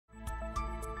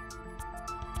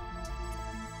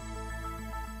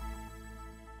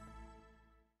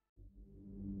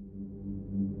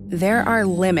there are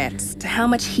limits to how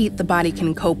much heat the body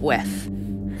can cope with.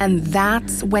 And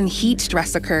that's when heat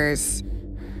stress occurs.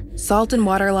 Salt and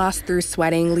water loss through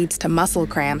sweating leads to muscle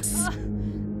cramps,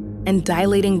 and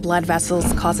dilating blood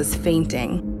vessels causes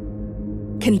fainting.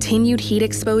 Continued heat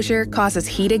exposure causes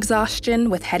heat exhaustion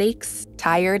with headaches,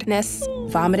 tiredness,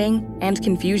 vomiting, and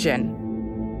confusion.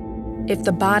 If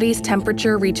the body's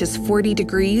temperature reaches 40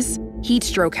 degrees, heat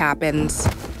stroke happens.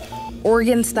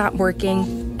 Organs stop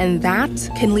working, and that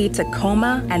can lead to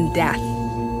coma and death.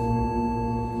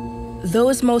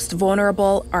 Those most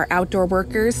vulnerable are outdoor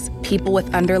workers, people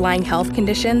with underlying health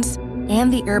conditions,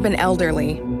 and the urban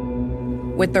elderly.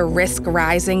 With the risk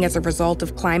rising as a result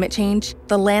of climate change,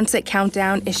 the Lancet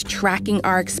Countdown is tracking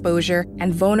our exposure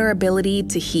and vulnerability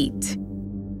to heat.